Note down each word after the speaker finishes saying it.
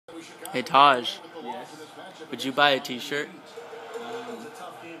Hey Taj, Yes. would you buy a t-shirt?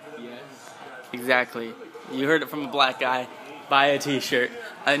 Yes. Exactly. You heard it from a black guy. Buy a t-shirt.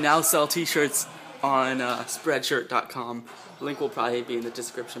 I now sell t-shirts on Spreadshirt.com. Link will probably be in the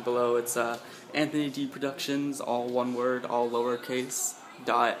description below. It's Anthony D Productions, all one word, all lowercase,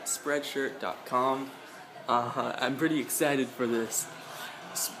 .spreadshirt.com. I'm pretty excited for this.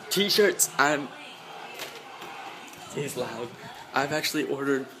 T-shirts, he's loud. I've actually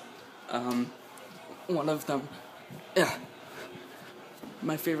ordered one of them. Yeah.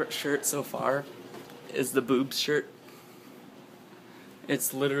 My favorite shirt so far is the boobs shirt.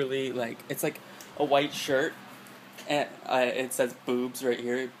 It's literally it's like a white shirt, and it says boobs right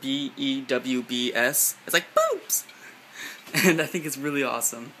here, BEWBS. It's like boobs, and I think it's really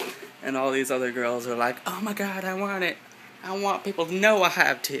awesome. And all these other girls are like, "Oh my god, I want it! I want people to know I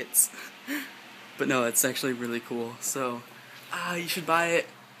have tits." But no, it's actually really cool. So, you should buy it.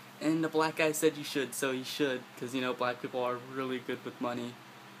 And the black guy said you should, so you should, because black people are really good with money.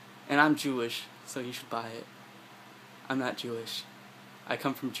 And I'm Jewish, so you should buy it. I'm not Jewish. I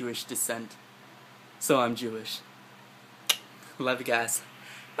come from Jewish descent, so I'm Jewish. Love you guys.